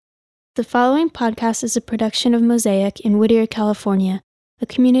The following podcast is a production of Mosaic in Whittier, California, a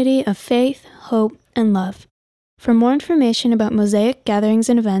community of faith, hope, and love. For more information about Mosaic gatherings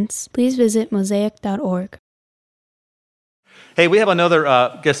and events, please visit mosaic.org. Hey, we have another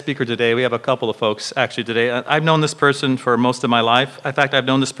guest speaker today. We have a couple of folks actually today. I've known this person for most of my life. In fact, I've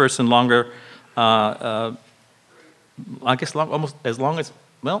known this person longer, almost as long as,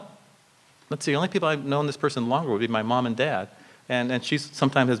 let's see, the only people I've known this person longer would be my mom and dad. And she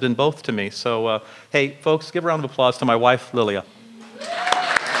sometimes has been both to me. So, hey, folks, give a round of applause to my wife, Lilia.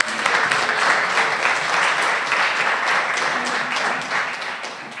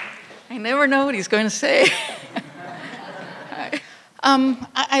 I never know what he's going to say.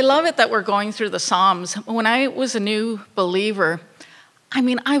 I love it that we're going through the Psalms. When I was a new believer,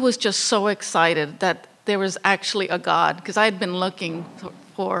 I was just so excited that there was actually a God, because I had been looking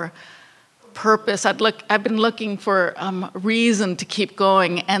for purpose. I've been looking for reason to keep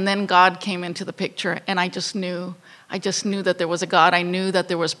going, and then God came into the picture, and I just knew that there was a God. I knew that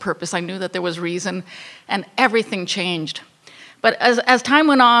there was purpose. I knew that there was reason, and everything changed. But as time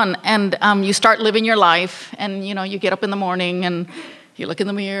went on, and you start living your life, and you get up in the morning and you look in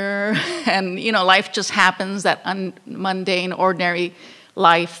the mirror, and life just happens, that mundane, ordinary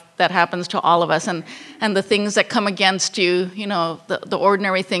life that happens to all of us, and the things that come against you, the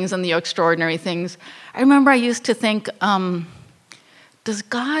ordinary things and the extraordinary things. I remember I used to think, does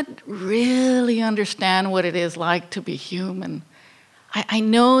God really understand what it is like to be human? I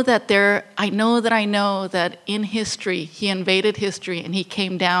know that in history, he invaded history, and he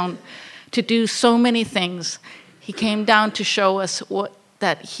came down to do so many things. He came down to show us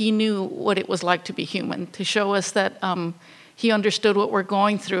that he knew what it was like to be human, to show us that he understood what we're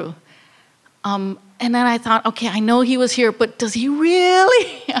going through. And then I thought, okay, I know he was here, but does he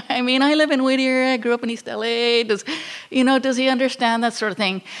really? I live in Whittier, I grew up in East LA. Does he understand that sort of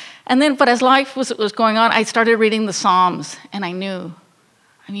thing? And then, but as life was going on, I started reading the Psalms, and I knew.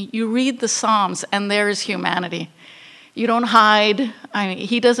 You read the Psalms, and there is humanity. You don't hide.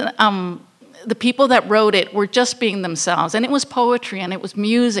 He doesn't. The people that wrote it were just being themselves, and it was poetry, and it was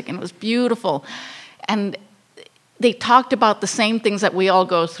music, and it was beautiful, and they talked about the same things that we all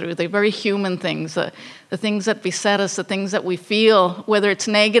go through, the very human things, the things that beset us, the things that we feel, whether it's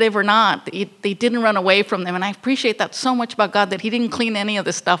negative or not. They didn't run away from them, and I appreciate that so much about God, that he didn't clean any of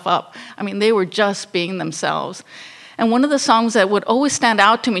this stuff up. They were just being themselves. And one of the songs that would always stand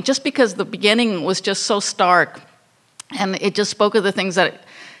out to me, just because the beginning was just so stark, and it just spoke of the things that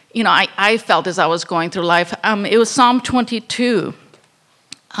I felt as I was going through life. It was Psalm 22.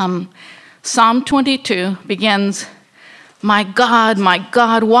 Psalm 22 begins, my God,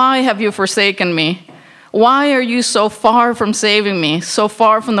 why have you forsaken me? Why are you so far from saving me, so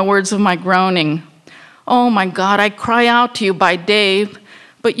far from the words of my groaning? Oh my God, I cry out to you by day,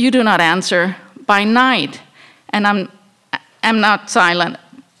 but you do not answer, by night, and I'm not silent.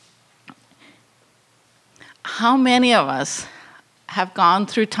 How many of us have gone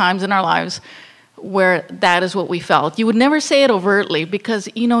through times in our lives where that is what we felt? You would never say it overtly, because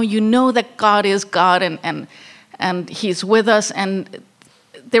you know that God is God, and he's with us, and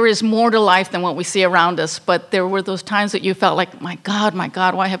there is more to life than what we see around us. But there were those times that you felt like, my God,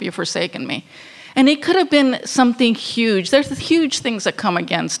 why have you forsaken me? And it could have been something huge. There's huge things that come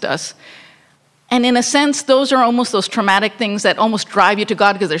against us. And in a sense, those are almost those traumatic things that almost drive you to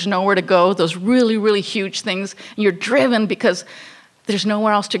God, because there's nowhere to go, those really, really huge things. And you're driven because there's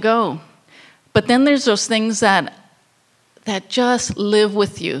nowhere else to go. But then there's those things that just live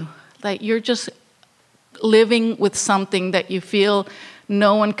with you, that you're just living with something that you feel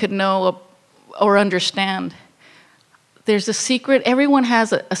no one could know or understand. There's a secret, everyone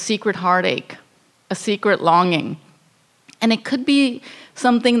has a secret heartache, a secret longing. And it could be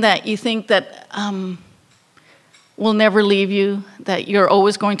something that you think that will never leave you, that you're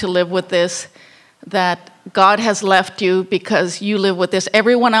always going to live with this, that God has left you because you live with this.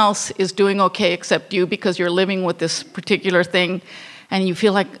 Everyone else is doing okay except you, because you're living with this particular thing. And you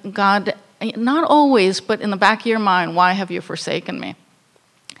feel like, God, not always, but in the back of your mind, why have you forsaken me?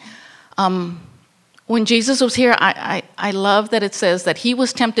 When Jesus was here, I love that it says that he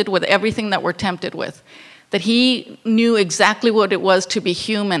was tempted with everything that we're tempted with, that he knew exactly what it was to be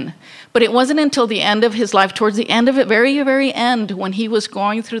human. But it wasn't until the end of his life, towards the end of it, very, very end, when he was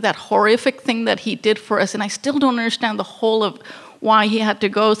going through that horrific thing that he did for us. And I still don't understand the whole of why he had to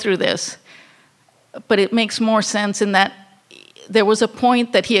go through this. But it makes more sense in that there was a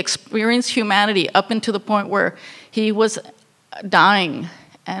point that he experienced humanity up until the point where he was dying,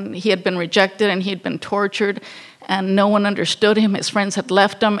 and he had been rejected, and he had been tortured, and no one understood him. His friends had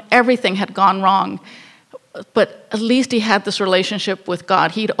left him. Everything had gone wrong. but at least he had this relationship with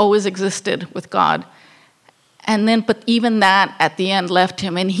God. He'd always existed with God. And then, but even that at the end left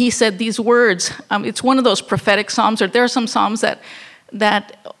him. And he said these words. It's one of those prophetic psalms, or there are some psalms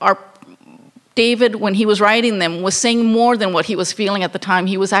that are, David, when he was writing them, was saying more than what he was feeling at the time.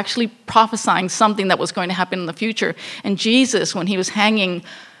 He was actually prophesying something that was going to happen in the future. And Jesus, when he was hanging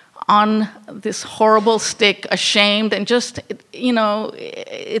on this horrible stick, ashamed, and just,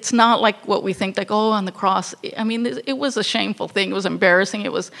 it's not like what we think, like, oh, on the cross. I mean, it was a shameful thing. It was embarrassing.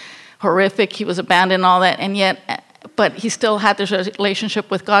 It was horrific. He was abandoned and all that. And yet, but he still had this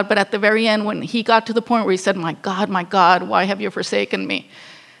relationship with God. But at the very end, when he got to the point where he said, my God, why have you forsaken me?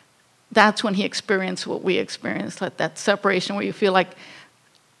 That's when he experienced what we experienced, like that separation where you feel like,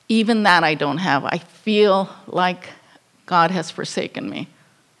 even that I don't have. I feel like God has forsaken me.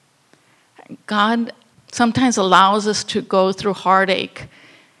 God sometimes allows us to go through heartache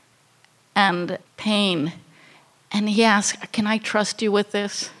and pain. And he asks, can I trust you with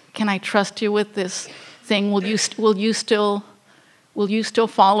this? Can I trust you with this thing? Will you still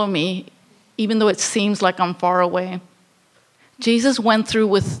follow me, even though it seems like I'm far away? Jesus went through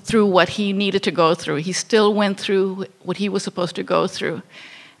what he needed to go through. He still went through what he was supposed to go through.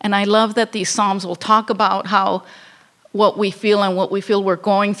 And I love that these Psalms will talk about how what we feel and what we feel we're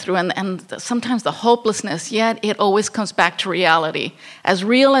going through, and sometimes the hopelessness, yet it always comes back to reality. As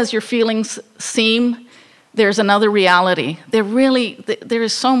real as your feelings seem, there's another reality. There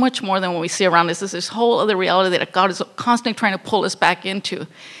is so much more than what we see around us. There's this whole other reality that God is constantly trying to pull us back into.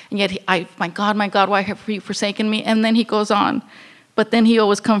 And yet, my God, why have you forsaken me? And then he goes on. But then he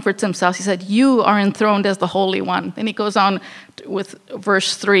always comforts himself. He said, you are enthroned as the Holy One. Then he goes on with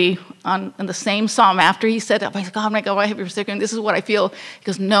verse 3 in the same psalm. After he said, my God, why have you forsaken me? This is what I feel. He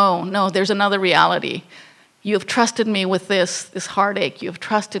goes, no, there's another reality. You have trusted me with this heartache. You have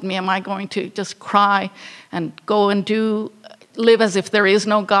trusted me. Am I going to just cry and go and live as if there is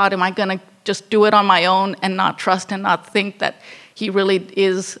no God? Am I going to just do it on my own and not trust and not think that he really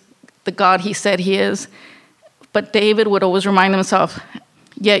is the God he said he is? But David would always remind himself,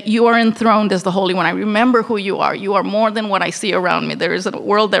 yet you are enthroned as the Holy One. I remember who you are. You are more than what I see around me. There is a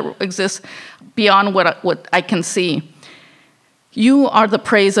world that exists beyond what I can see. You are the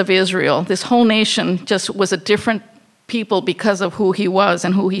praise of Israel. This whole nation just was a different people because of who he was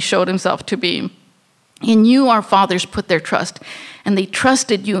and who he showed himself to be. In you our fathers put their trust, and they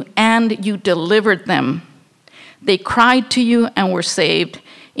trusted you, and you delivered them. They cried to you and were saved.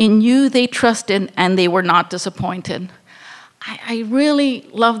 In you they trusted, and they were not disappointed. I really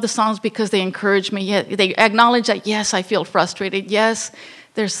love the Psalms because they encourage me. They acknowledge that, yes, I feel frustrated. Yes,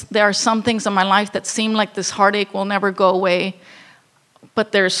 there are some things in my life that seem like this heartache will never go away.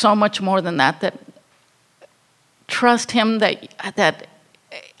 But there's so much more than that trust him, that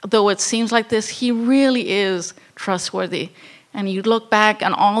though it seems like this, he really is trustworthy. And you look back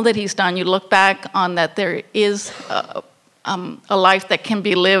on all that he's done. You look back on that there is a life that can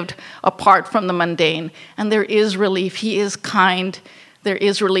be lived apart from the mundane. And there is relief. He is kind. There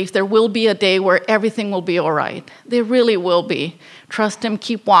is relief. There will be a day where everything will be all right. There really will be. Trust him.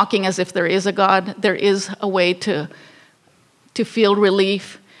 Keep walking as if there is a God. There is a way to feel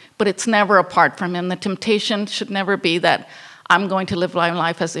relief, but it's never apart from him. The temptation should never be that I'm going to live my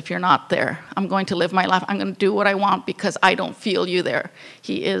life as if you're not there. I'm going to live my life. I'm going to do what I want because I don't feel you there.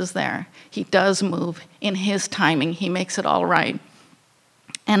 He is there. He does move in his timing. He makes it all right.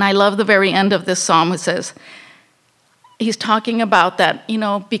 And I love the very end of this psalm. It says, he's talking about that,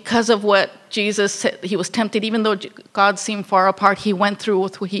 because of what Jesus said, he was tempted, even though God seemed far apart, he went through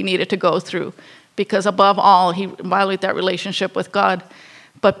what he needed to go through. Because above all, he violated that relationship with God.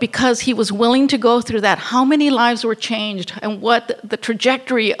 But because he was willing to go through that, how many lives were changed and what the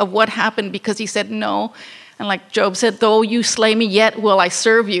trajectory of what happened because he said no. And like Job said, though you slay me, yet will I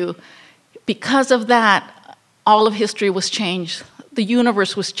serve you. Because of that, all of history was changed. The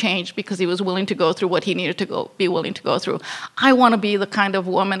universe was changed because he was willing to go through what he needed to be willing to go through. I want to be the kind of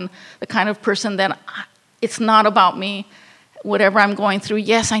woman, the kind of person that it's not about me. Whatever I'm going through,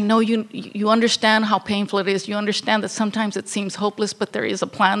 yes, I know you understand how painful it is. You understand that sometimes it seems hopeless, but there is a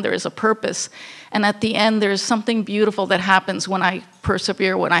plan, there is a purpose. And at the end, there is something beautiful that happens when I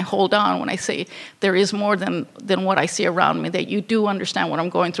persevere, when I hold on, when I say there is more than what I see around me, that you do understand what I'm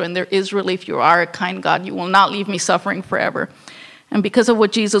going through, and there is relief. You are a kind God. You will not leave me suffering forever. And because of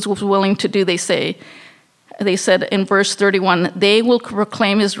what Jesus was willing to do, they said in verse 31, they will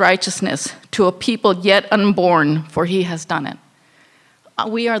proclaim his righteousness to a people yet unborn, for he has done it.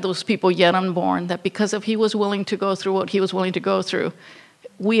 We are those people yet unborn, that because of he was willing to go through what he was willing to go through,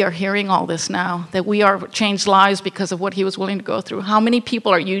 we are hearing all this now, that we are changed lives because of what he was willing to go through. How many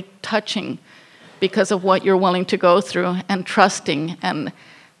people are you touching because of what you're willing to go through, and trusting and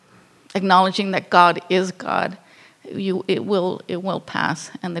acknowledging that God is God, it will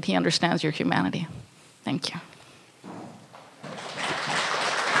pass, and that He understands your humanity. Thank you.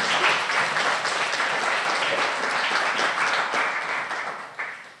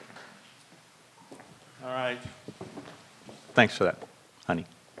 All right. Thanks for that, honey.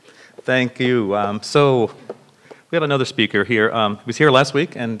 Thank you. So we have another speaker here. He was here last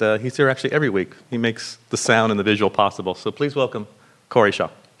week, and he's here actually every week. He makes the sound and the visual possible. So please welcome Corey Shaw.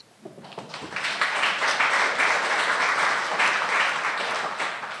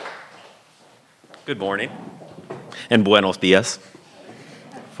 Good morning, and buenos dias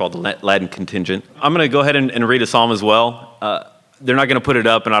for all the Latin contingent. I'm going to go ahead and read a psalm as well. They're not going to put it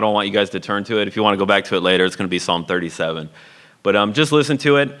up, and I don't want you guys to turn to it. If you want to go back to it later, it's going to be Psalm 37. But just listen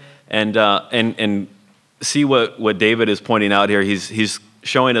to it and see what David is pointing out here. He's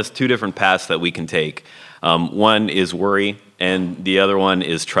showing us two different paths that we can take. One is worry, and the other one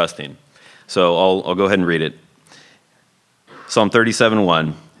is trusting. So I'll go ahead and read it. Psalm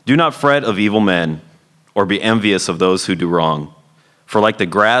 37:1. Do not fret of evil men, or be envious of those who do wrong. For like the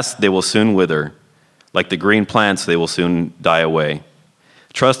grass, they will soon wither. Like the green plants, they will soon die away.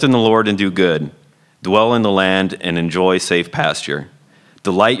 Trust in the Lord and do good. Dwell in the land and enjoy safe pasture.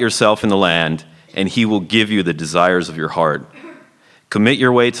 Delight yourself in the land, and He will give you the desires of your heart. Commit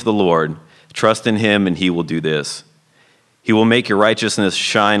your way to the Lord. Trust in Him, and He will do this. He will make your righteousness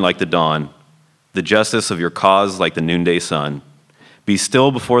shine like the dawn, the justice of your cause like the noonday sun. Be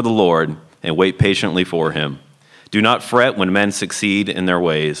still before the Lord and wait patiently for Him. Do not fret when men succeed in their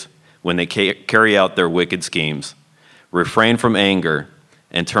ways, when they carry out their wicked schemes. Refrain from anger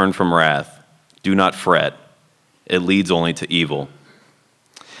and turn from wrath. Do not fret. It leads only to evil.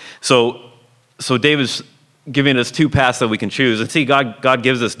 So David's giving us two paths that we can choose. And see, God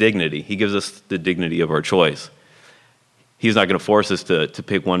gives us dignity. He gives us the dignity of our choice. He's not going to force us to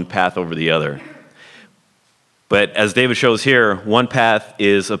pick one path over the other. But as David shows here, one path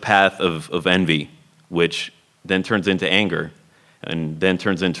is a path of envy, which then turns into anger and then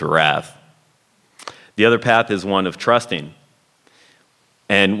turns into wrath. The other path is one of trusting.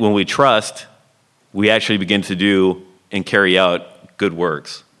 And when we trust, we actually begin to do and carry out good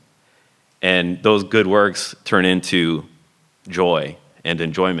works. And those good works turn into joy and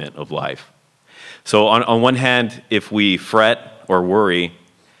enjoyment of life. So on one hand, if we fret or worry,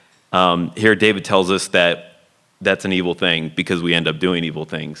 here David tells us that that's an evil thing because we end up doing evil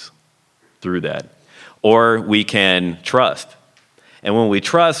things through that. Or we can trust. And when we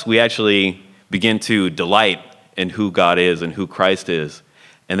trust, we actually begin to delight in who God is and who Christ is.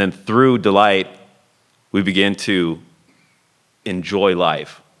 And then through delight, we begin to enjoy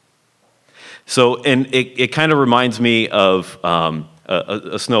life. So, and it kind of reminds me of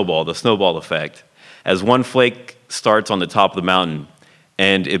a snowball, the snowball effect. As one flake starts on the top of the mountain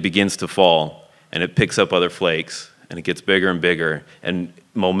and it begins to fall, and it picks up other flakes, and it gets bigger and bigger, and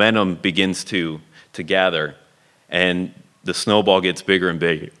momentum begins to gather, and the snowball gets bigger and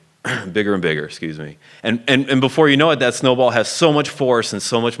bigger, bigger and bigger, excuse me. And before you know it, that snowball has so much force and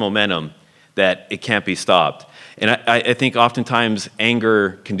so much momentum that it can't be stopped. And I think oftentimes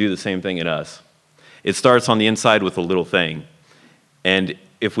anger can do the same thing in us. It starts on the inside with a little thing, and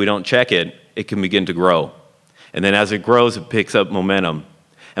if we don't check it, it can begin to grow. And then as it grows, it picks up momentum.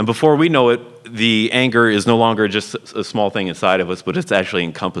 And before we know it, the anger is no longer just a small thing inside of us, but it's actually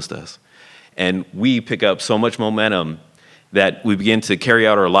encompassed us. And we pick up so much momentum that we begin to carry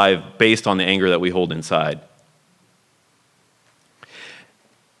out our life based on the anger that we hold inside.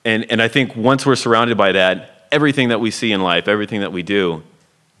 And I think once we're surrounded by that, everything that we see in life, everything that we do,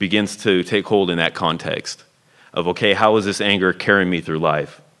 begins to take hold in that context of, okay, how is this anger carrying me through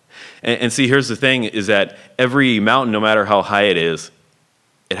life? And see, here's the thing, is that every mountain, no matter how high it is,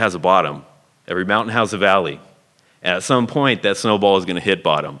 it has a bottom. Every mountain has a valley. And at some point, that snowball is going to hit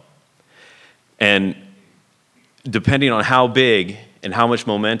bottom. And depending on how big and how much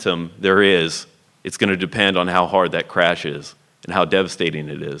momentum there is, it's going to depend on how hard that crash is and how devastating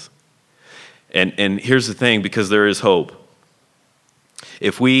it is. And here's the thing, because there is hope.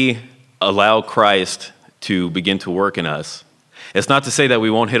 If we allow Christ to begin to work in us, it's not to say that we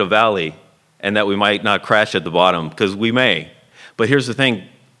won't hit a valley and that we might not crash at the bottom, because we may. But here's the thing.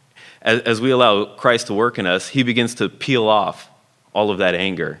 As we allow Christ to work in us, He begins to peel off all of that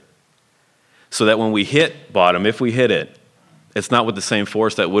anger. So that when we hit bottom, if we hit it, it's not with the same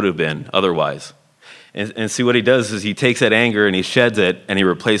force that would have been otherwise. And see, what He does is He takes that anger and He sheds it and He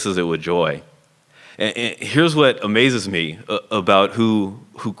replaces it with joy. And here's what amazes me about who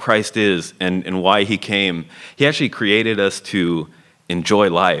Christ is and why He came. He actually created us to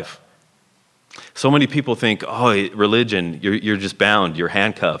enjoy life. So many people think, oh, religion, you're just bound, you're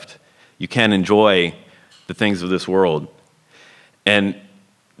handcuffed. You can't enjoy the things of this world. And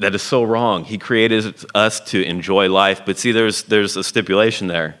that is so wrong. He created us to enjoy life, but see, there's a stipulation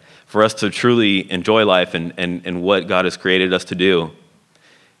there. For us to truly enjoy life and what God has created us to do,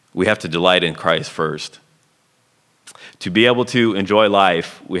 we have to delight in Christ first. To be able to enjoy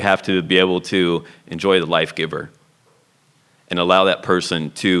life, we have to be able to enjoy the life giver and allow that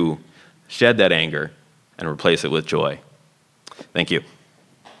person to shed that anger and replace it with joy. Thank you.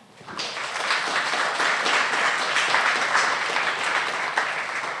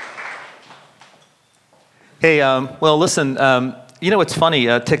 Hey, well, listen, it's funny.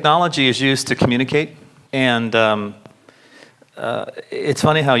 Technology is used to communicate, and it's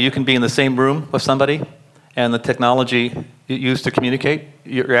funny how you can be in the same room with somebody, and the technology you use to communicate,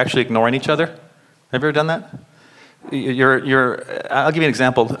 you're actually ignoring each other. Have you ever done that? I'll give you an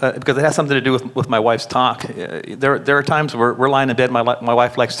example, because it has something to do with my wife's talk. There are times where we're lying in bed, my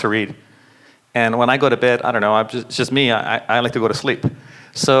wife likes to read. And when I go to bed, I don't know, it's just me, I like to go to sleep.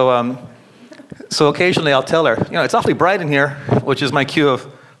 So occasionally I'll tell her, it's awfully bright in here, which is my cue of,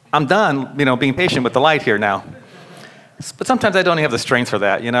 I'm done, being patient with the light here now. But sometimes I don't even have the strength for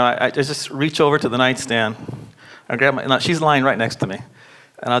that, I just reach over to the nightstand, I grab she's lying right next to me,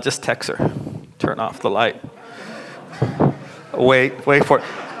 and I'll just text her, turn off the light. Wait for it.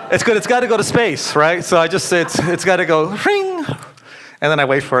 It's good, it's got to go to space, right? So I just say, it's got to go, ring, and then I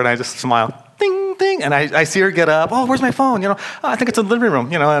wait for it, and I just smile. Ding, ding, and I see her get up. Oh, where's my phone? Oh, I think it's in the living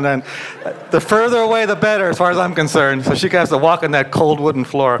room. And then the further away, the better, as far as I'm concerned. So she has to walk on that cold wooden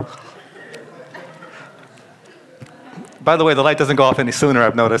floor. By the way, the light doesn't go off any sooner,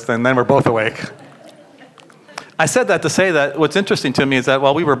 I've noticed, and then we're both awake. I said that to say that what's interesting to me is that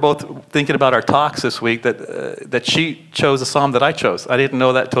while we were both thinking about our talks this week, that she chose a psalm that I chose. I didn't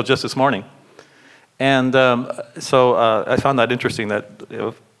know that till just this morning. And so I found that interesting,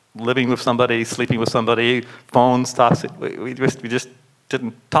 that living with somebody, sleeping with somebody, phones, talks, we just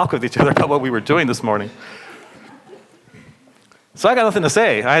didn't talk with each other about what we were doing this morning. So I got nothing to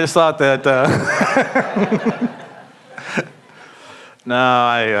say. I just thought that,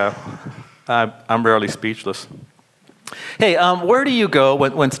 no, I'm rarely speechless. Hey, where do you go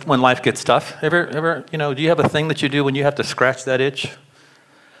when life gets tough? Ever, do you have a thing that you do when you have to scratch that itch?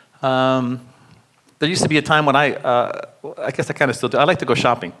 There used to be a time when I guess I kind of still do. I like to go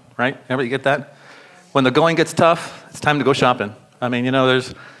shopping, right? Ever you get that? When the going gets tough, it's time to go shopping. I mean,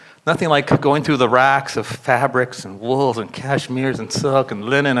 there's nothing like going through the racks of fabrics and wools and cashmeres and silk and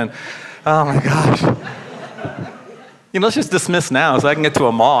linen and, oh my gosh. Let's just dismiss now so I can get to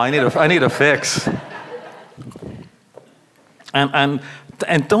a mall. I need a fix. And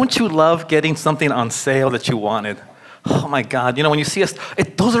don't you love getting something on sale that you wanted? Oh my God, when you see us,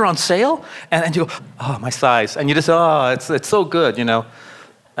 those are on sale? And you go, oh, my size. And you just, it's so good,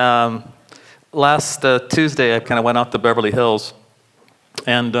 Last Tuesday, I kind of went out to Beverly Hills,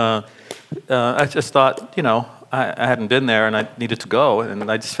 and I just thought, I hadn't been there, and I needed to go, and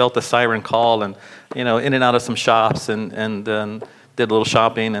I just felt the siren call, and, in and out of some shops, and did a little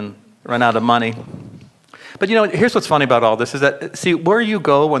shopping, and ran out of money. But here's what's funny about all this is that, see, where you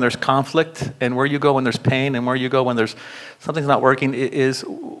go when there's conflict, and where you go when there's pain, and where you go when there's something's not working, is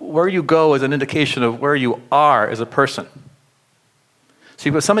where you go is an indication of where you are as a person. See,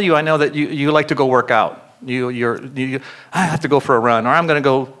 but some of you, I know that you like to go work out. I have to go for a run, or I'm going to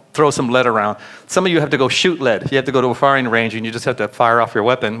go throw some lead around. Some of you have to go shoot lead. You have to go to a firing range, and you just have to fire off your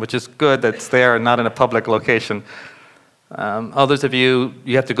weapon, which is good that it's there and not in a public location. Others of you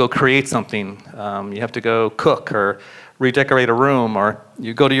have to go create something. You have to go cook or redecorate a room, or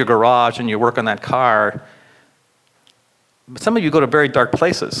you go to your garage and you work on that car. But some of you go to very dark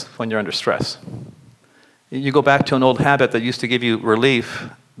places when you're under stress. You go back to an old habit that used to give you relief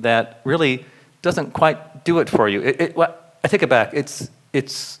that really doesn't quite do it for you. I take it back. It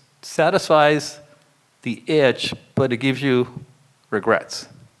satisfies the itch, but it gives you regrets.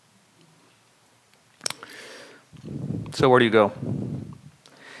 So where do you go?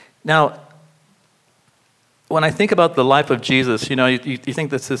 Now, when I think about the life of Jesus, you think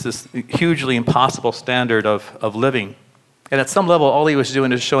this is this hugely impossible standard of living. And at some level, all he was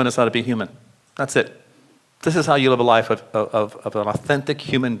doing is showing us how to be human. That's it. This is how you live a life of an authentic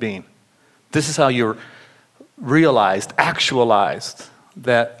human being. This is how you're actualized,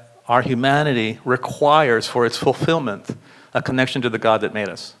 that our humanity requires for its fulfillment a connection to the God that made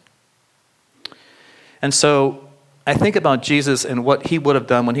us. And so I think about Jesus and what he would have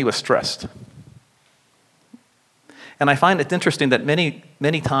done when he was stressed. And I find it interesting that many,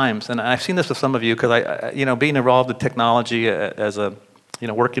 many times, and I've seen this with some of you, because being involved in technology as a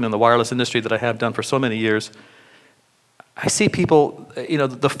working in the wireless industry that I have done for so many years, I see people,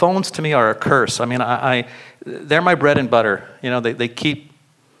 the phones to me are a curse. I mean, they're my bread and butter. They keep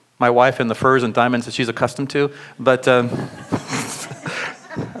my wife in the furs and diamonds that she's accustomed to, but, all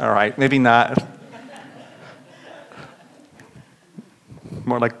right, maybe not.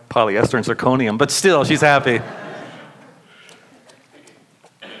 More like polyester and zirconium, but still, she's happy.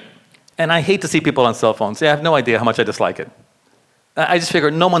 And I hate to see people on cell phones. I have no idea how much I dislike it. I just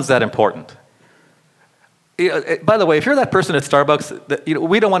figure no one's that important. By the way, if you're that person at Starbucks,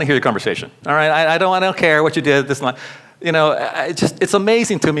 we don't want to hear your conversation. All right, I don't care what you did. This and that. It's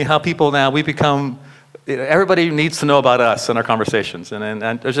amazing to me how people now we become. Everybody needs to know about us and our conversations, and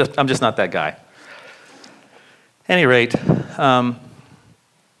I'm just not that guy. At any rate,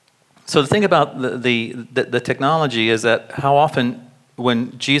 so the thing about the technology is that how often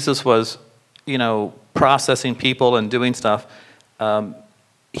when Jesus was, processing people and doing stuff,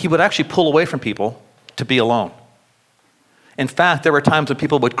 he would actually pull away from people to be alone. In fact, there were times when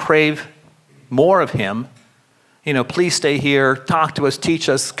people would crave more of him. Please stay here, talk to us, teach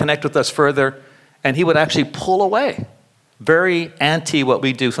us, connect with us further. And he would actually pull away. Very anti what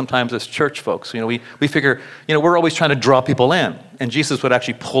we do sometimes as church folks. We figure, we're always trying to draw people in. And Jesus would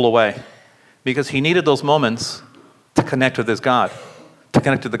actually pull away because he needed those moments to connect with his God, to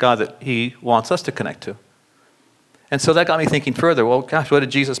connect to the God that he wants us to connect to. And so that got me thinking further, well, gosh, what did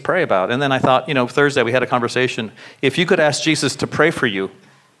Jesus pray about? And then I thought, Thursday we had a conversation. If you could ask Jesus to pray for you,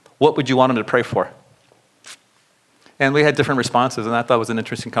 what would you want him to pray for? And we had different responses, and I thought it was an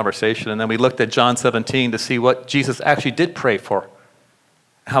interesting conversation. And then we looked at John 17 to see what Jesus actually did pray for,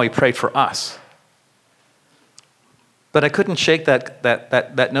 how he prayed for us. But I couldn't shake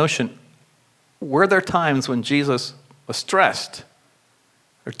that notion. Were there times when Jesus was stressed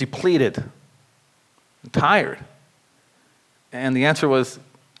or depleted and tired? And the answer was,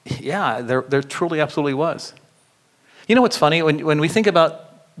 yeah, there truly absolutely was. You know what's funny? When we think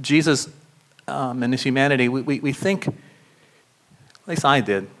about Jesus and his humanity, we think, at least I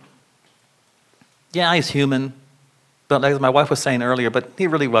did, yeah, he's human. But like my wife was saying earlier, but he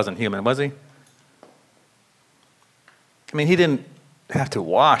really wasn't human, was he? I mean, he didn't have to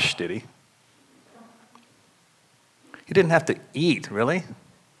wash, did he? He didn't have to eat, really?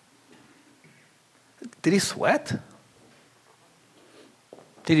 Did he sweat?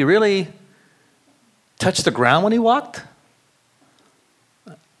 Did he really touch the ground when he walked?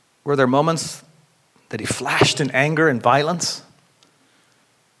 Were there moments that he flashed in anger and violence?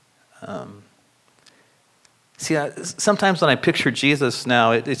 Sometimes when I picture Jesus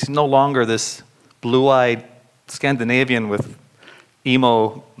now, it's no longer this blue-eyed Scandinavian with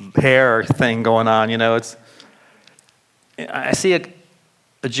emo hair thing going on. I see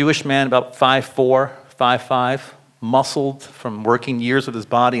a Jewish man about 5'4", 5'5", muscled from working years with his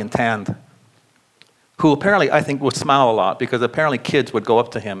body and tanned, who apparently I think would smile a lot because apparently kids would go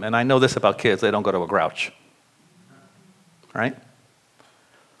up to him. And I know this about kids, they don't go to a grouch. Right?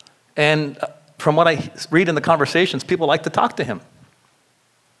 And from what I read in the conversations, people like to talk to him.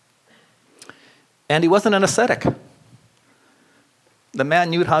 And he wasn't an ascetic. The man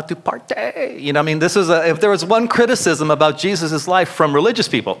knew how to partay. If there was one criticism about Jesus' life from religious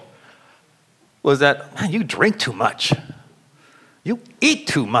people, was that, man, you drink too much. You eat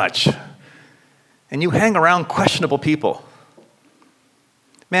too much. And you hang around questionable people.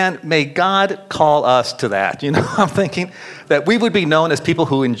 Man, may God call us to that. I'm thinking that we would be known as people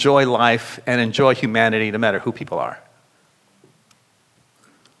who enjoy life and enjoy humanity no matter who people are.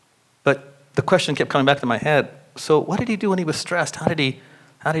 But the question kept coming back to my head, so what did he do when he was stressed? How did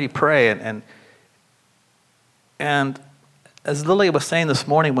he pray? And as Lily was saying this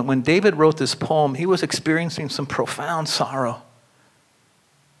morning, when David wrote this poem, he was experiencing some profound sorrow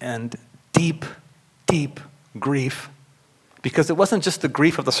and deep, deep grief. Because it wasn't just the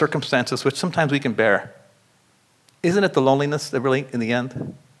grief of the circumstances, which sometimes we can bear. Isn't it the loneliness that really, in the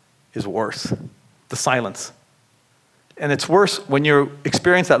end, is worse? The silence. And it's worse when you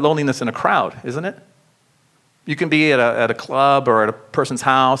experience that loneliness in a crowd, isn't it? You can be at a club or at a person's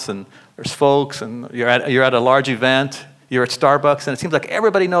house, and there's folks, and you're at a large event, you're at Starbucks, and it seems like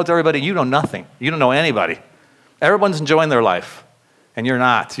everybody knows everybody. You know nothing. You don't know anybody. Everyone's enjoying their life, and you're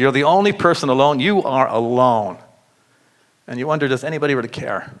not. You're the only person alone. You are alone. And you wonder, does anybody really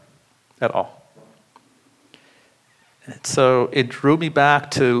care at all? And so it drew me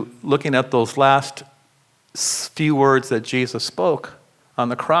back to looking at those last few words that Jesus spoke on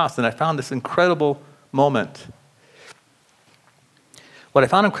the cross, and I found this incredible moment. What I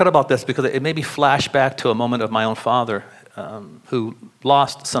found incredible about this, because it made me flash back to a moment of my own father who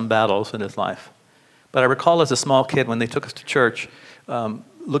lost some battles in his life. But I recall as a small kid when they took us to church,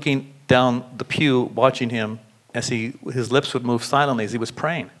 looking down the pew, watching him as his lips would move silently as he was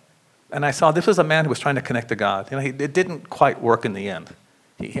praying. And I saw this was a man who was trying to connect to God. It didn't quite work in the end.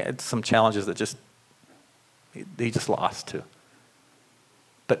 He had some challenges that he just lost to.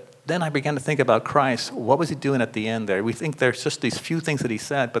 But then I began to think about Christ. What was he doing at the end there? We think there's just these few things that he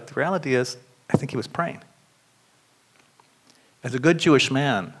said, but the reality is, I think he was praying. As a good Jewish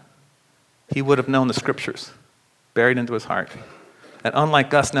man, he would have known the scriptures, buried into his heart. And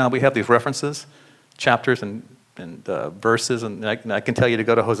unlike us now, we have these references, chapters and verses, and I can tell you to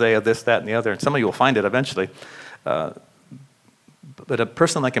go to Hosea, this, that, and the other, and some of you will find it eventually. But a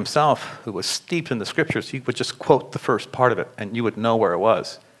person like himself, who was steeped in the scriptures, he would just quote the first part of it, and you would know where it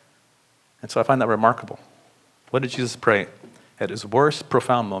was. And so I find that remarkable. What did Jesus pray at his worst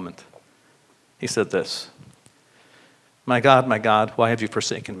profound moment? He said this, my God, why have you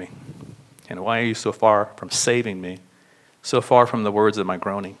forsaken me? And why are you so far from saving me, so far from the words of my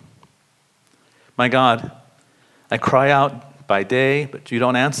groaning? My God, I cry out by day, but you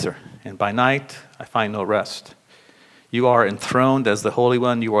don't answer, and by night I find no rest. You are enthroned as the Holy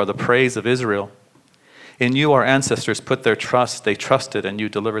One. You are the praise of Israel. In you our ancestors put their trust. They trusted, and you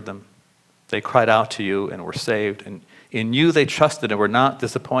delivered them. They cried out to you and were saved. And in you they trusted and were not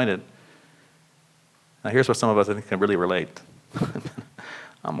disappointed. Now here's what some of us I think can really relate.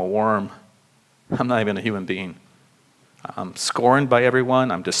 I'm a worm. I'm not even a human being. I'm scorned by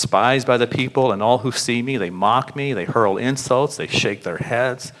everyone. I'm despised by the people, and all who see me, they mock me. They hurl insults. They shake their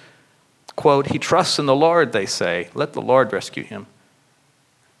heads. Quote, he trusts in the Lord, they say. Let the Lord rescue him.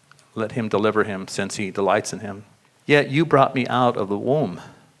 Let him deliver him, since he delights in him. Yet you brought me out of the womb.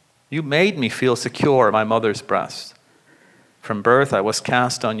 You made me feel secure in my mother's breast. From birth I was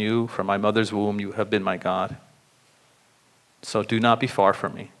cast on you. From my mother's womb you have been my God. So do not be far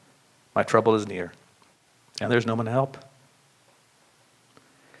from me. My trouble is near, and there's no one to help.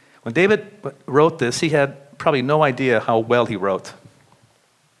 When David wrote this, he had probably no idea how well he wrote.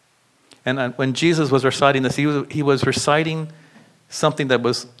 And when Jesus was reciting this, he was reciting something that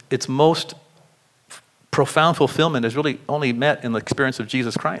was its most profound fulfillment is really only met in the experience of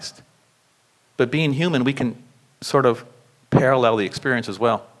Jesus Christ. But being human, we can sort of parallel the experience as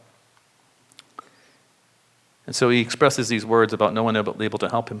well. And so he expresses these words about no one able to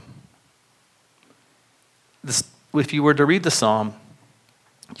help him. If you were to read the psalm,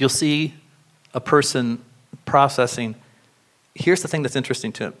 you'll see a person processing. Here's the thing that's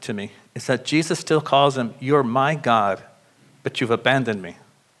interesting to me, is that Jesus still calls him, you're my God, but you've abandoned me.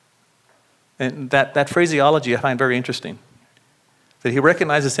 And that phraseology I find very interesting. That he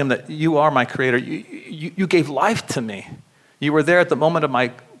recognizes him that you are my creator. You gave life to me. You were there at the moment of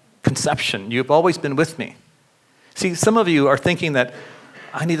my conception. You've always been with me. See, some of you are thinking that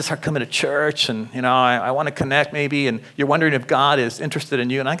I need to start coming to church and, I want to connect maybe, and you're wondering if God is interested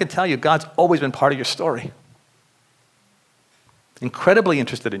in you. And I can tell you, God's always been part of your story. Incredibly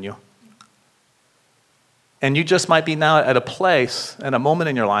interested in you. And you just might be now at a place, at a moment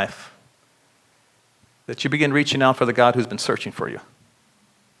in your life, that you begin reaching out for the God who's been searching for you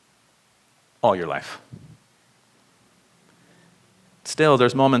all your life. Still,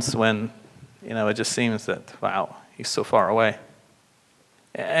 there's moments when, it just seems that, wow, he's so far away.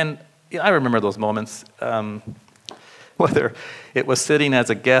 And I remember those moments, whether it was sitting as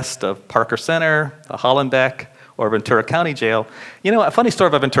a guest of Parker Center, a Hollenbeck, or Ventura County Jail. A funny story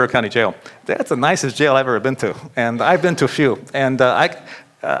about Ventura County Jail. That's the nicest jail I've ever been to, and I've been to a few. And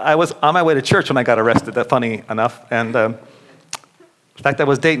I was on my way to church when I got arrested. That's funny enough. And in fact, I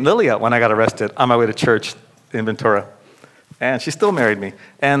was dating Lilia when I got arrested on my way to church in Ventura, and she still married me.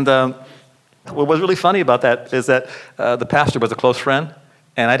 And what was really funny about that is that the pastor was a close friend,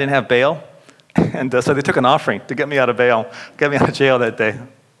 and I didn't have bail, and so they took an offering to get me out of jail that day.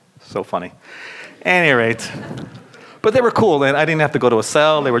 So funny. At any rate, but they were cool, and I didn't have to go to a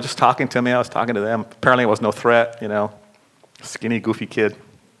cell. They were just talking to me. I was talking to them. Apparently, I was no threat, skinny, goofy kid,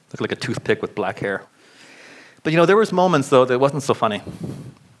 looked like a toothpick with black hair. But there was moments though that wasn't so funny.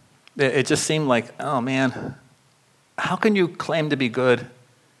 It just seemed like, oh man, how can you claim to be good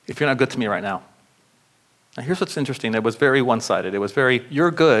if you're not good to me right now? Now here's what's interesting. It was very one-sided. It was very, you're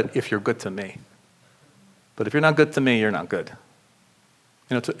good if you're good to me. But if you're not good to me, you're not good.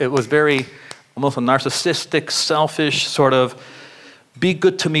 It was very almost a narcissistic, selfish sort of, be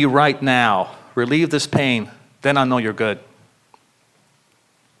good to me right now, relieve this pain, then I'll know you're good.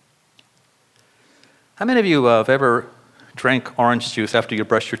 How many of you have ever drank orange juice after you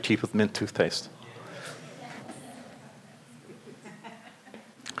brushed your teeth with mint toothpaste?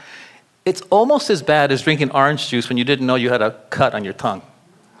 It's almost as bad as drinking orange juice when you didn't know you had a cut on your tongue.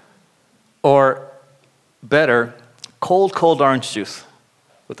 Or better cold orange juice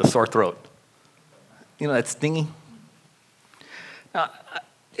with a sore throat. You know, that stingy. Now,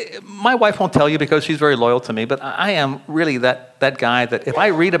 my wife won't tell you because she's very loyal to me, but I am really that guy that if I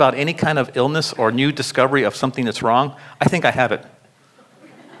read about any kind of illness or new discovery of something that's wrong, I think I have it.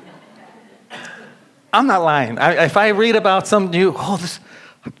 I'm not lying. If I read about some new,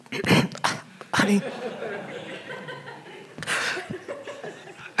 honey,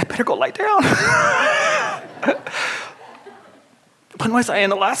 I better go lie down. When was I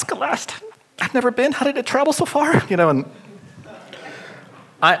in Alaska last? I've never been. How did it travel so far? You know, and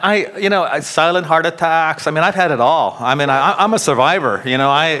silent heart attacks. I mean, I've had it all. I mean, I'm a survivor. You know,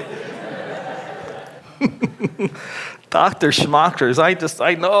 Dr. Schmachters,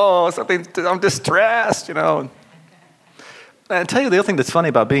 I know something, I'm distressed, you know. And I tell you the other thing that's funny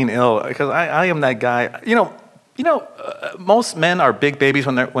about being ill, because I am that guy. Most men are big babies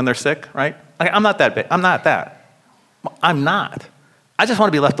when they're sick, right? I'm not that big. I'm not that. I'm not. I just want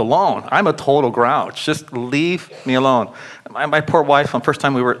to be left alone. I'm a total grouch. Just leave me alone. My poor wife, the first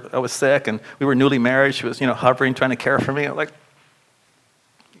time I was sick and we were newly married, she was, hovering, trying to care for me. I'm like,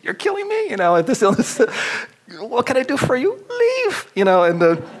 you're killing me, at this illness. What can I do for you? Leave, But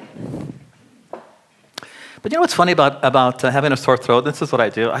you know what's funny about having a sore throat? This is what I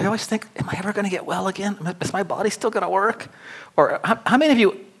do. I always think, am I ever going to get well again? Is my body still going to work? Or how many of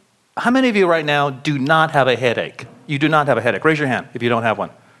you right now do not have a headache? You do not have a headache. Raise your hand if you don't have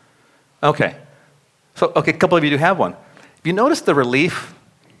one. Okay. A couple of you do have one. Have you noticed the relief?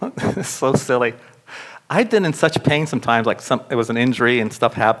 It's so silly. I've been in such pain sometimes, like it was an injury and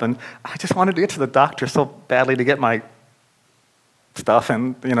stuff happened. I just wanted to get to the doctor so badly to get my stuff,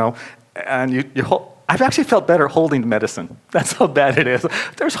 and I've actually felt better holding the medicine. That's how bad it is.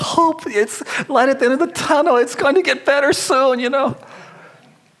 There's hope. It's light at the end of the tunnel. It's going to get better soon,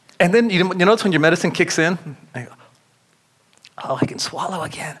 And then you notice when your medicine kicks in, I go, oh, I can swallow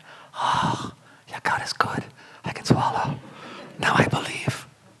again. Oh, yeah, God is good. I can swallow. Now I believe.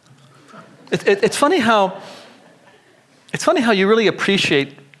 It's funny how you really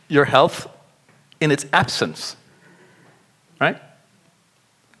appreciate your health in its absence, right?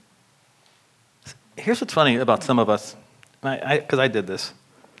 Here's what's funny about some of us, because I did this.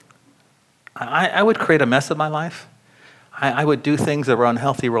 I would create a mess of my life. I would do things that were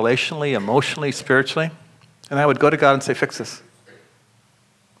unhealthy relationally, emotionally, spiritually, and I would go to God and say, fix this.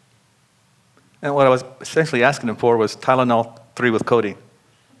 And what I was essentially asking him for was Tylenol 3 with codeine,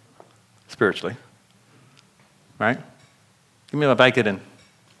 spiritually, right? Give me my Vicodin.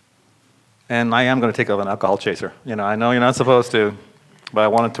 And I am going to take up an alcohol chaser. I know you're not supposed to, but I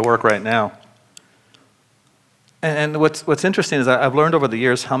want it to work right now. And what's interesting is I've learned over the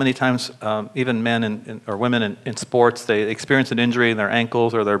years how many times even men or women in sports, they experience an injury in their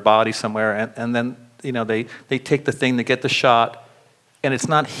ankles or their body somewhere, and then they take the thing, they get the shot, and it's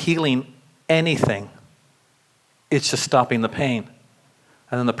not healing anything. It's just stopping the pain.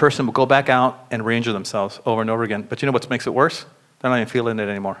 And then the person will go back out and re-injure themselves over and over again. But you know what makes it worse? They're not even feeling it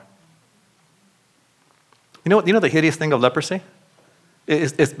anymore. You know the hideous thing of leprosy?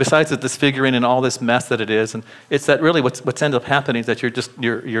 It's besides the disfiguring and all this mess that it is, and it's that really what's ended up happening is that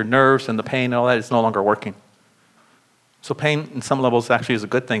your nerves and the pain and all that is no longer working. So pain, in some levels, actually is a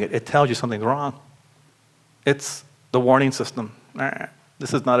good thing. It tells you something's wrong. It's the warning system.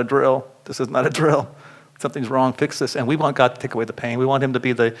 This is not a drill. This is not a drill. Something's wrong. Fix this. And we want God to take away the pain. We want Him to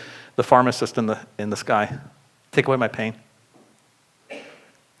be the pharmacist in the sky. Take away my pain.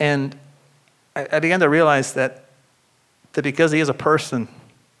 And I began to realize that because He is a person,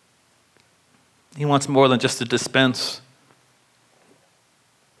 He wants more than just to dispense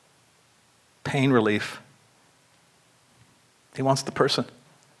pain relief. He wants the person.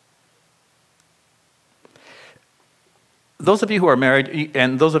 Those of you who are married,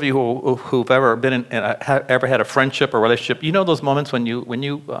 and those of you who've ever been ever had a friendship or relationship, you know those moments when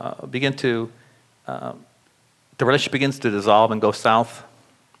you begin to the relationship begins to dissolve and go south,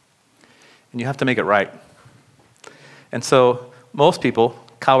 and you have to make it right. And so most people,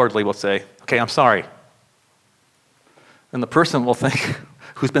 cowardly, will say, okay, I'm sorry. And the person will think,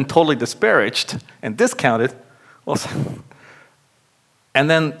 who's been totally disparaged and discounted, well, and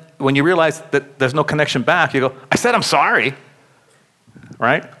then when you realize that there's no connection back, you go, I said I'm sorry,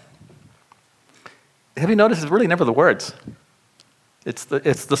 right? Have you noticed it's really never the words. It's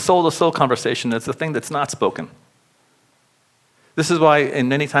the soul-to-soul conversation. It's the thing that's not spoken. This is why, in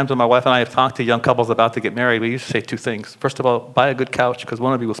many times when my wife and I have talked to young couples about to get married, we usually say two things. First of all, buy a good couch, because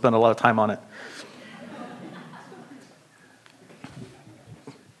one of you will spend a lot of time on it.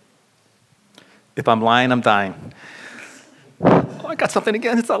 If I'm lying, I'm dying. Oh, I got something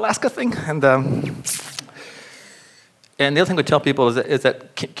again. It's the Alaska thing. And And the other thing we tell people is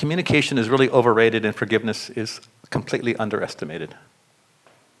that communication is really overrated and forgiveness is completely underestimated.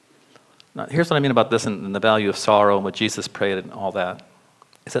 Now, here's what I mean about this and the value of sorrow and what Jesus prayed and all that,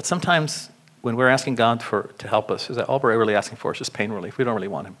 is that sometimes when we're asking God to help us, is that all we're really asking for is just pain relief. We don't really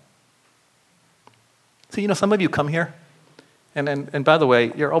want him. So, some of you come here, and by the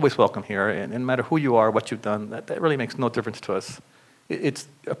way, you're always welcome here, and no matter who you are, what you've done, that really makes no difference to us. It's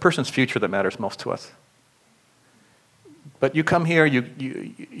a person's future that matters most to us. But you come here,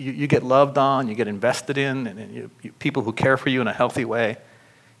 you get loved on, you get invested in, and people who care for you in a healthy way,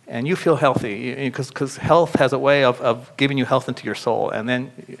 and you feel healthy, because health has a way of giving you health into your soul, and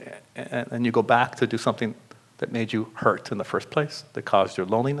then you go back to do something that made you hurt in the first place, that caused your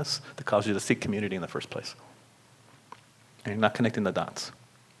loneliness, that caused you to seek community in the first place. And you're not connecting the dots.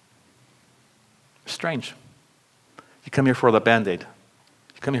 Strange. You come here for the Band-Aid.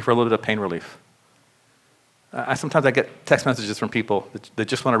 You come here for a little bit of pain relief. Sometimes I get text messages from people that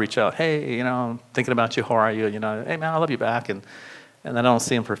just want to reach out. Hey, I'm thinking about you. How are you? Hey, man, I love you back. And then I don't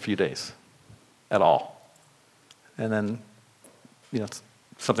see them for a few days at all. And then,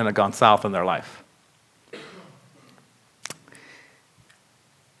 something had gone south in their life.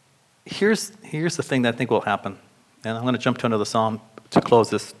 Here's the thing that I think will happen. And I'm going to jump to another psalm to close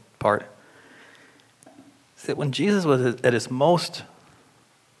this part. Is that when Jesus was at his most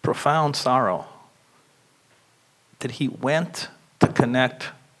profound sorrow, that he went to connect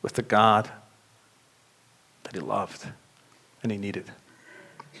with the God that he loved and he needed.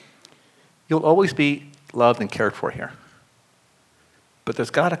 You'll always be loved and cared for here. But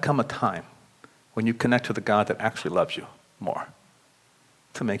there's got to come a time when you connect to the God that actually loves you more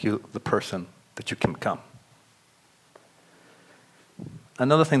to make you the person that you can become.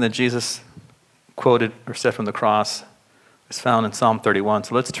 Another thing that Jesus quoted or said from the cross is found in Psalm 31.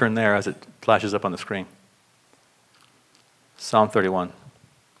 So let's turn there as it flashes up on the screen. Psalm 31.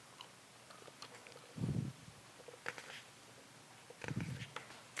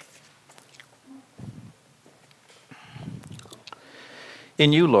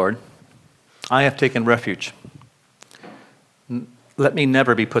 In you, Lord, I have taken refuge. Let me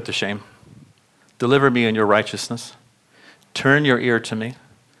never be put to shame. Deliver me in your righteousness. Turn your ear to me.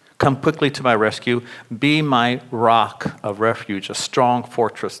 Come quickly to my rescue. Be my rock of refuge, a strong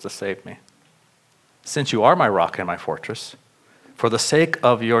fortress to save me. Since you are my rock and my fortress, for the sake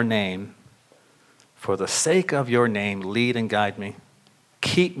of your name, lead and guide me.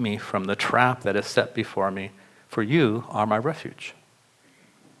 Keep me from the trap that is set before me, for you are my refuge.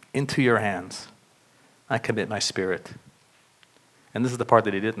 Into your hands I commit my spirit. And this is the part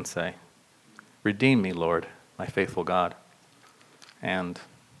that he didn't say. Redeem me, Lord, my faithful God. And,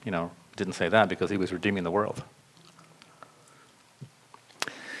 didn't say that because he was redeeming the world.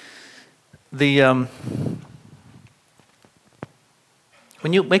 When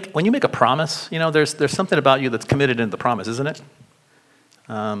you make a promise, there's something about you that's committed in the promise, isn't it?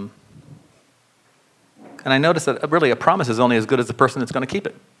 And I noticed that really a promise is only as good as the person that's going to keep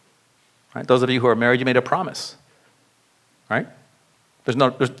it. Right? Those of you who are married, you made a promise, right?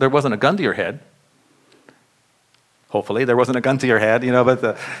 There wasn't a gun to your head. Hopefully, there wasn't a gun to your head,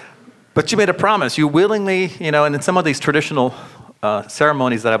 but you made a promise. You willingly, and in some of these traditional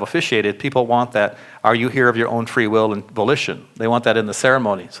ceremonies that I've officiated, people want that, are you here of your own free will and volition? They want that in the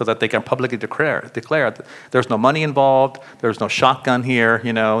ceremony so that they can publicly declare there's no money involved, there's no shotgun here,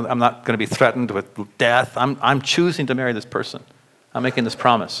 I'm not going to be threatened with death. I'm choosing to marry this person. I'm making this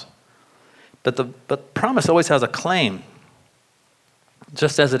promise. But the promise always has a claim,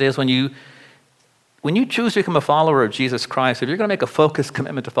 just as it is when you choose to become a follower of Jesus Christ. If you're going to make a focused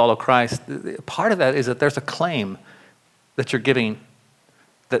commitment to follow Christ, part of that is that there's a claim that you're giving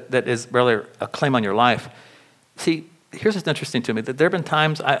that is really a claim on your life. See, here's what's interesting to me, that there have been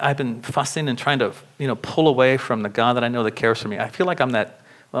times I've been fussing and trying to pull away from the God that I know that cares for me. I feel like I'm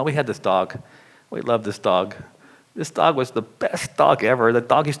we had this dog. We loved this dog. This dog was the best dog ever. The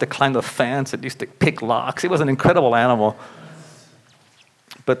dog used to climb the fence. It used to pick locks. It was an incredible animal.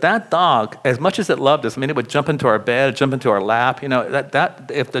 But that dog, as much as it loved us, it would jump into our bed, jump into our lap.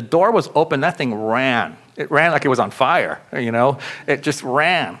 That if the door was open, that thing ran. It ran like it was on fire. It just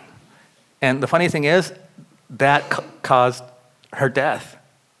ran. And the funny thing is, that caused her death.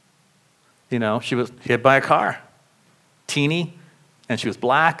 She was hit by a car, teeny, and she was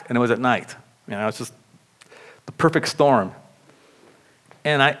black, and it was at night. It's just the perfect storm.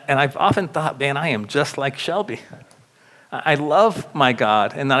 And I've often thought, man, I am just like Shelby. I love my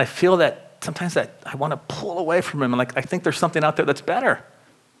God, and I feel that sometimes that I want to pull away from him, and I think there's something out there that's better.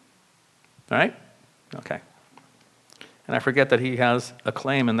 All right? Okay. And I forget that he has a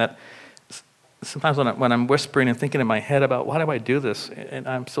claim, and that sometimes when I'm whispering and thinking in my head about why do I do this, and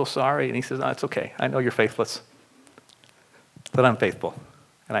I'm so sorry, and he says, it's okay. I know you're faithless, but I'm faithful,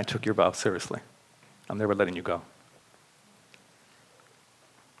 and I took your vow seriously. I'm never letting you go.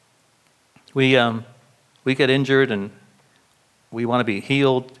 We get injured, and we want to be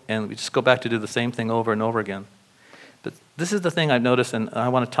healed, and we just go back to do the same thing over and over again. But this is the thing I've noticed, and I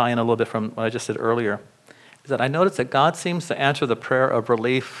want to tie in a little bit from what I just said earlier, is that I notice that God seems to answer the prayer of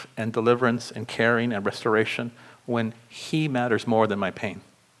relief and deliverance and caring and restoration when he matters more than my pain.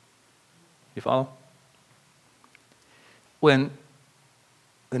 You follow? When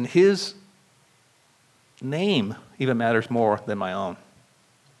his name even matters more than my own.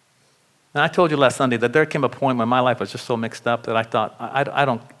 And I told you last Sunday that there came a point when my life was just so mixed up that I thought,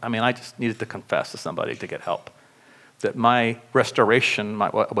 I just needed to confess to somebody to get help. That my restoration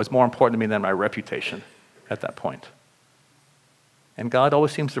was more important to me than my reputation at that point. And God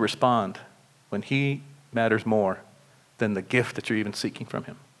always seems to respond when he matters more than the gift that you're even seeking from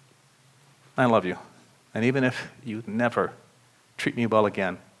him. I love you. And even if you never treat me well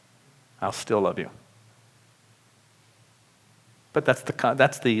again, I'll still love you. But that's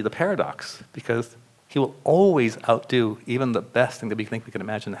the paradox, because he will always outdo even the best thing that we think we can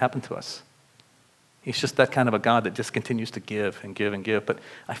imagine to happen to us. He's just that kind of a God that just continues to give and give and give. But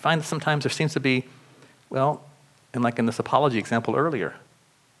I find that sometimes there seems to be, and like in this apology example earlier,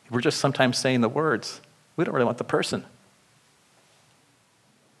 we're just sometimes saying the words. We don't really want the person.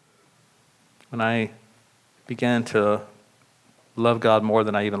 When I began to love God more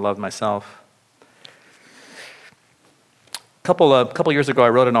than I even loved myself, a couple years ago, I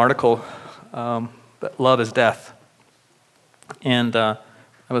wrote an article, that Love is Death. And I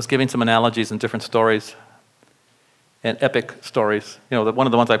was giving some analogies and different stories and epic stories. One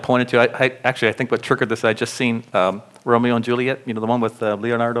of the ones I pointed to, I think what triggered this, I just seen Romeo and Juliet, the one with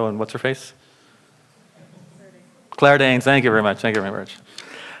Leonardo and what's her face? Claire Danes. Thank you very much.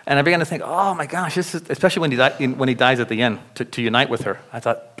 And I began to think, oh my gosh, this is, especially when he dies at the end, to unite with her. I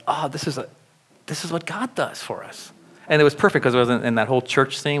thought, this is what God does for us. And it was perfect because it was in that whole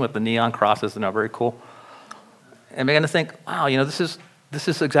church scene with the neon crosses, very cool. And I began to think, wow, this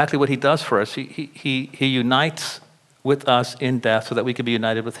is exactly what he does for us. He unites with us in death so that we can be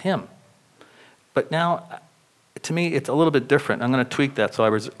united with him. But now, to me, it's a little bit different. I'm going to tweak that, so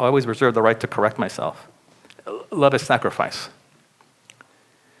I always reserve the right to correct myself. Love is sacrifice.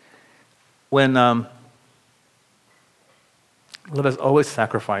 Love is always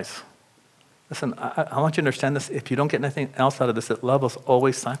sacrifice. Listen, I want you to understand this. If you don't get anything else out of this, that love is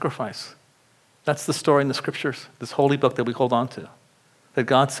always sacrifice. That's the story in the scriptures, this holy book that we hold on to. That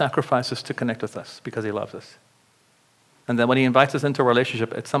God sacrifices to connect with us because he loves us. And then when he invites us into a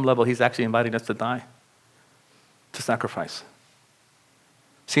relationship, at some level, he's actually inviting us to die, to sacrifice.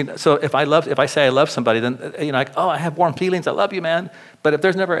 See, so if I say I love somebody, then, I have warm feelings, I love you, man. But if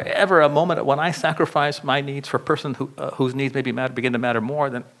there's never, ever a moment when I sacrifice my needs for a person whose needs maybe begin to matter more,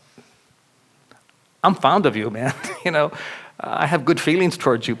 then I'm fond of you, man. I have good feelings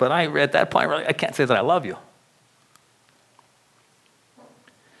towards you, but at that point, really, I can't say that I love you.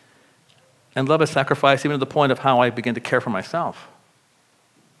 And love is sacrifice even to the point of how I begin to care for myself.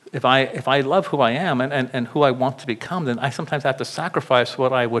 If I love who I am and who I want to become, then I sometimes have to sacrifice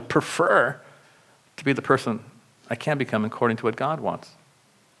what I would prefer to be the person I can become according to what God wants,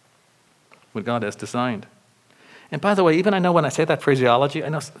 what God has designed. And by the way, even I know when I say that phraseology, I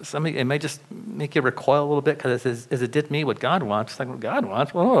know it may just make you recoil a little bit because it says, as it did me what God wants. It's like, what God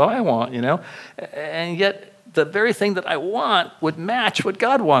wants? Well, what do I want, And yet, the very thing that I want would match what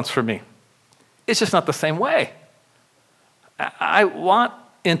God wants for me. It's just not the same way. I want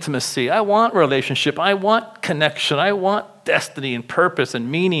intimacy. I want relationship. I want connection. I want destiny and purpose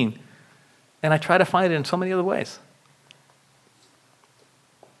and meaning. And I try to find it in so many other ways.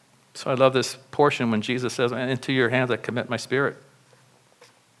 So I love this portion when Jesus says, into your hands I commit my spirit.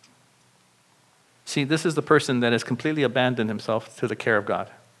 See, this is the person that has completely abandoned himself to the care of God.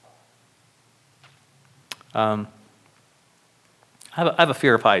 I have a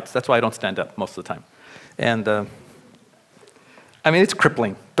fear of heights. That's why I don't stand up most of the time. And it's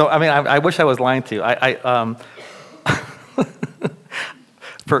crippling. I wish I was lying to you.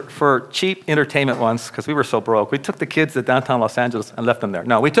 For cheap entertainment once, because we were so broke, we took the kids to downtown Los Angeles and left them there.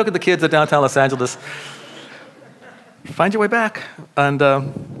 No, we took the kids to downtown Los Angeles. Find your way back.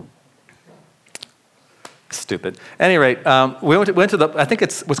 And stupid. At any rate, we went to I think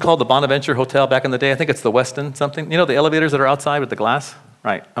it was called the Bonaventure Hotel back in the day. I think it's the Westin something. The elevators that are outside with the glass?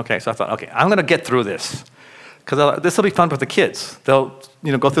 Right. Okay, so I thought, okay, I'm going to get through this. Because this will be fun with the kids. They'll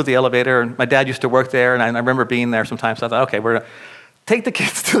go through the elevator. And my dad used to work there, and I remember being there sometimes. So I thought, okay, we're going to take the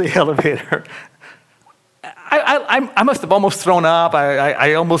kids to the elevator. I must have almost thrown up.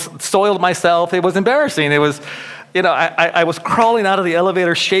 I almost soiled myself. It was embarrassing. It was, I was crawling out of the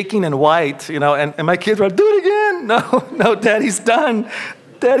elevator shaking and white, and my kids were like, do it again. No, Daddy's done.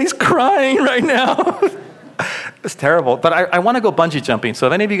 Daddy's crying right now. It's terrible. But I want to go bungee jumping. So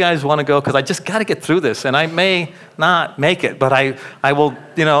if any of you guys want to go, because I just got to get through this, and I may not make it, but I will,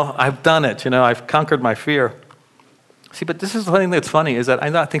 I've done it. I've conquered my fear. See, but this is the thing that's funny, is that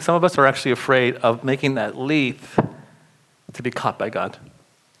I think some of us are actually afraid of making that leap to be caught by God.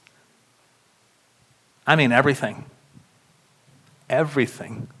 I mean, everything.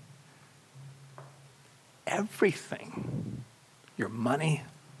 Everything. Everything. Your money,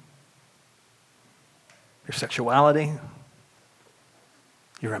 your sexuality,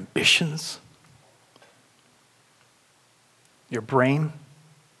 your ambitions, your brain,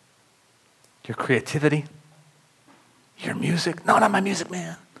 your creativity, your music. No, not my music,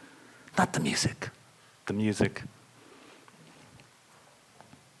 man. Not the music. The music.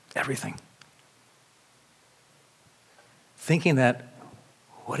 Everything. Thinking that,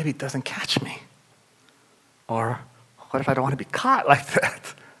 what if he doesn't catch me? Or what if I don't want to be caught like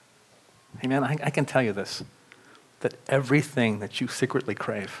that? Hey man, I can tell you this, that everything that you secretly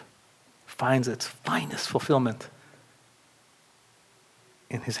crave finds its finest fulfillment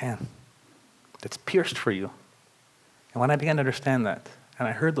in his hand that's pierced for you. And when I began to understand that, and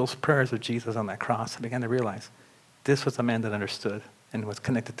I heard those prayers of Jesus on that cross, I began to realize this was a man that understood and was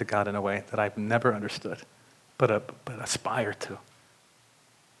connected to God in a way that I've never understood, but aspire to.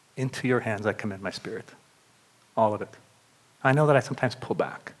 Into your hands I commend my spirit. All of it. I know that I sometimes pull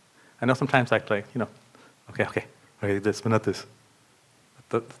back. I know sometimes I play, okay, this, but not this.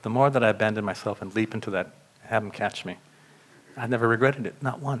 The more that I abandon myself and leap into that, have him catch me, I've never regretted it,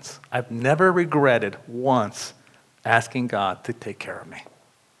 not once. I've never regretted once asking God to take care of me.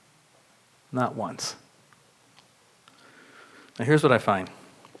 Not once. Now here's what I find.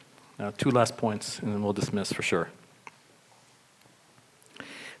 Now, 2 last points, and then we'll dismiss for sure.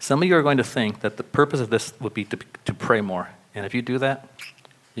 Some of you are going to think that the purpose of this would be to pray more. And if you do that,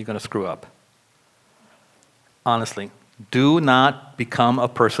 you're going to screw up. Honestly, do not become a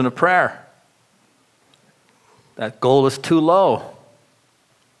person of prayer. That goal is too low.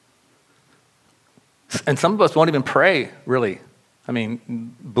 And some of us won't even pray, really. I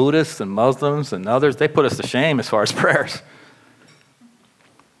mean, Buddhists and Muslims and others, they put us to shame as far as prayers.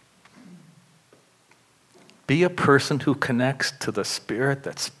 Be a person who connects to the Spirit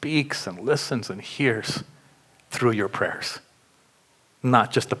that speaks and listens and hears through your prayers,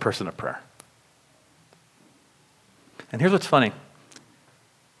 not just a person of prayer. And here's what's funny.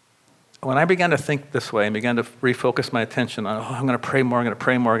 When I began to think this way and began to refocus my attention on, I'm going to pray more, I'm going to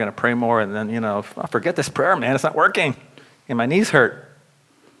pray more, I'm going to pray more, and then, I'll forget this prayer, man, it's not working, and my knees hurt,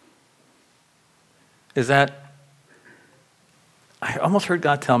 is that I almost heard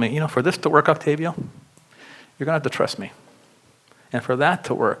God tell me, for this to work, Octavio, you're going to have to trust me. And for that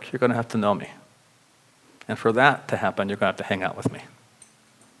to work, you're going to have to know me. And for that to happen, you're going to have to hang out with me.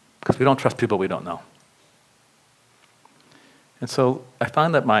 Because we don't trust people we don't know. And so I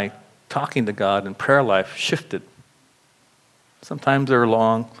found that my talking to God and prayer life shifted. Sometimes they're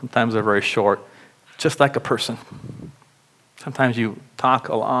long, sometimes they're very short, just like a person. Sometimes you talk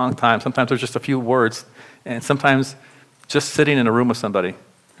a long time, sometimes there's just a few words, and sometimes just sitting in a room with somebody,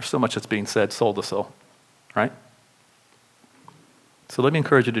 there's so much that's being said, soul to soul, right? So let me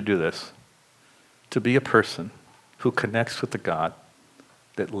encourage you to do this, to be a person who connects with the God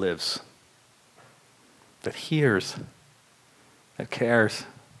that lives, that hears, that cares,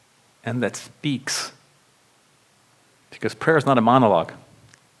 and that speaks. Because prayer is not a monologue.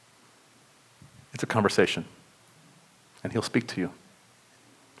 It's a conversation. And he'll speak to you.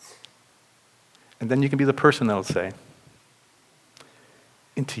 And then you can be the person that will say,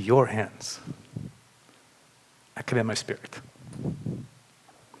 into your hands, I commend my spirit.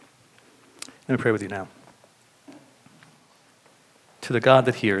 Let me pray with you now. To the God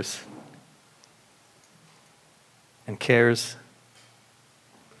that hears and cares,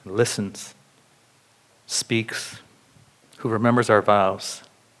 and listens, speaks, who remembers our vows,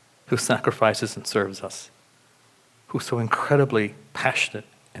 who sacrifices and serves us, who's so incredibly passionate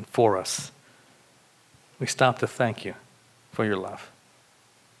and for us, we stop to thank you for your love.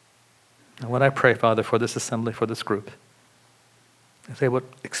 And what I pray, Father, for this assembly, for this group, is they would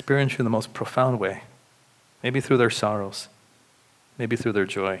experience you in the most profound way, maybe through their sorrows, maybe through their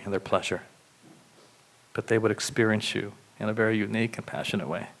joy and their pleasure, but they would experience you in a very unique and passionate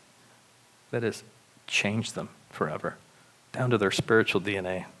way that has changed them forever, down to their spiritual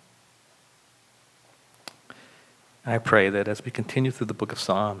DNA. I pray that as we continue through the book of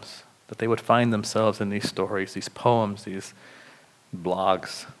Psalms, that they would find themselves in these stories, these poems, these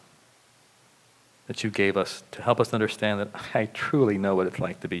blogs that you gave us to help us understand that I truly know what it's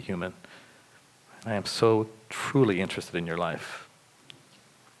like to be human. I am so truly interested in your life.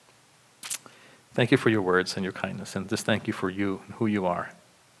 Thank you for your words and your kindness, and just thank you for you and who you are.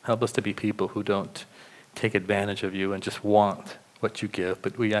 Help us to be people who don't take advantage of you and just want what you give,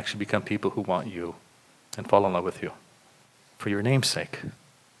 but we actually become people who want you and fall in love with you. For your name's sake.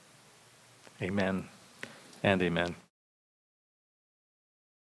 Amen and amen.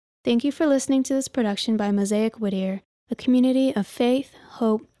 Thank you for listening to this production by Mosaic Whittier, a community of faith,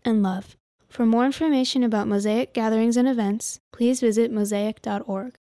 hope, and love. For more information about Mosaic gatherings and events, please visit mosaic.org.